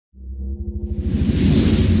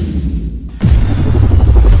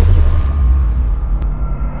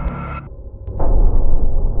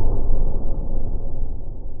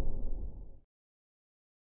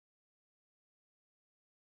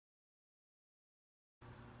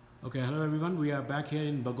Okay, hello everyone. We are back here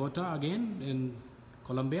in Bogota again in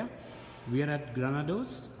Colombia. We are at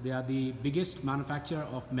Granados. They are the biggest manufacturer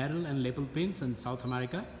of metal and label pins in South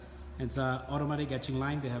America. It's an automatic etching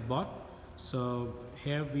line they have bought. So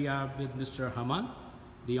here we are with Mr. Herman,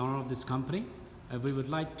 the owner of this company. We would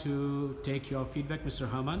like to take your feedback, Mr.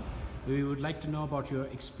 Herman. We would like to know about your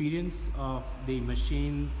experience of the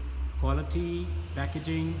machine quality,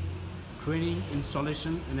 packaging, training,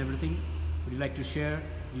 installation and everything. Would you like to share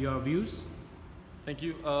your views? Thank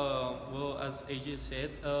you. Well, as AJ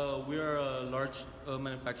said, we are a large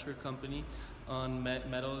manufacturer company on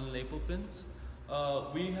metal and label pins.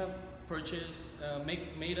 We have purchased,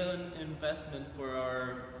 made an investment for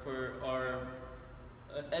our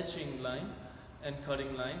etching line and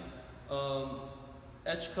cutting line.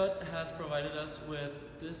 Etchcut has provided us with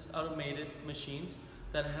this automated machines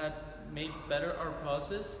that had made better our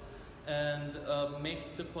process and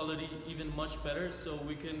makes the quality even much better, so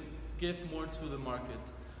we can give more to the market.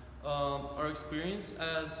 Our experience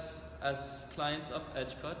as clients of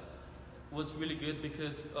Etchcut was really good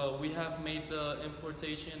because we have made the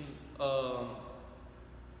importation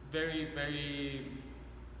very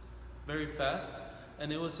fast,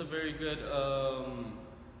 and it was a very good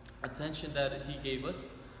attention that he gave us.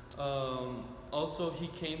 Also, he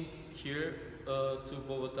came here to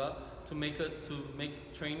Bogota to make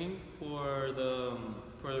training for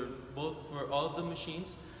all of the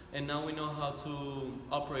machines, and now we know how to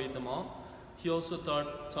operate them all. He also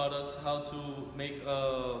taught us how to make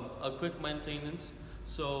a quick maintenance,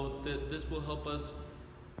 so this will help us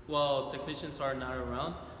while technicians are not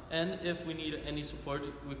around, and if we need any support,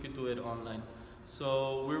 we could do it online.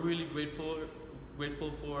 So we're really grateful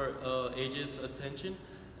for AJ's attention,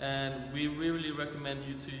 and we really recommend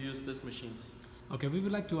you to use these machines. Okay, we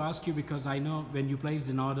would like to ask you, because I know when you placed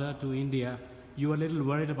an order to India, you were a little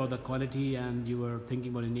worried about the quality and you were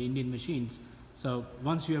thinking about the Indian machines. So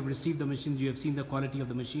once you have received the machines, you have seen the quality of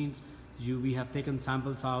the machines, we have taken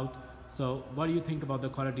samples out. So what do you think about the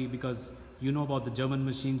quality? Because you know about the German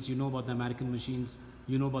machines, you know about the American machines,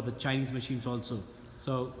 you know about the Chinese machines also.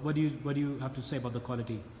 So what do you have to say about the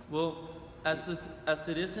quality? Well, as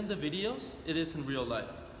it is in the videos, it is in real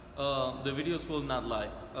life. The videos will not lie.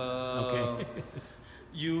 Okay.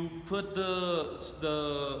 You put the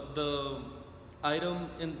item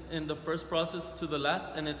in the first process to the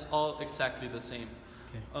last, and it's all exactly the same.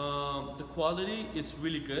 Okay. The quality is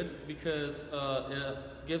really good because it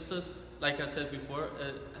gives us, like I said before,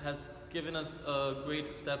 it has given us a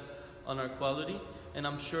great step on our quality, and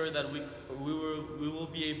I'm sure that we will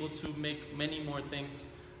be able to make many more things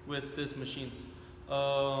with these machines.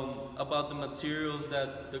 About the materials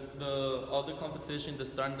that all the competition, the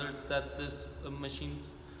standards that these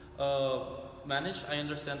machines manage, I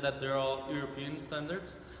understand that they're all European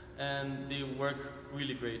standards and they work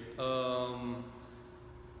really great.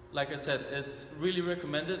 Like I said, it's really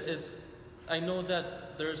recommended. I know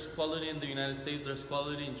that there's quality in the United States, there's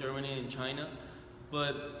quality in Germany and China,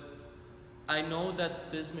 but I know that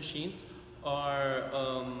these machines are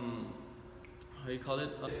how do you call it?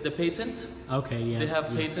 The patent. Okay, yeah. They have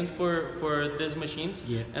patent for these machines,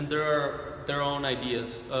 yeah. And there are their own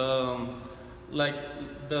ideas. Like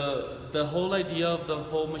the whole idea of the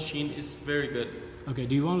whole machine is very good. Okay,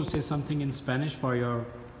 do you want to say something in Spanish for your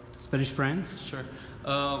Spanish friends? Sure.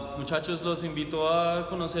 Muchachos, los invito a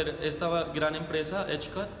conocer esta gran empresa,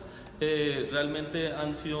 Etchcut. Realmente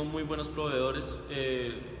han sido muy buenos proveedores.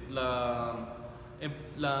 La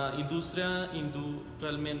industria hindú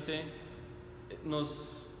realmente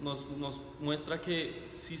nos muestra que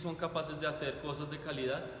sí son capaces de hacer cosas de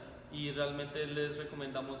calidad, y realmente les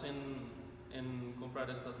recomendamos en comprar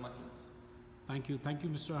estas máquinas. Thank you,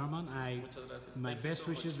 Mr. Herman. Muchas gracias. My Thank you best so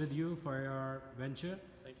wishes much. with you for your venture.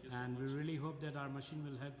 Thank you so and much. we really hope that our machine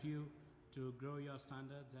will help you to grow your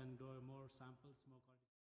standards and grow more samples, more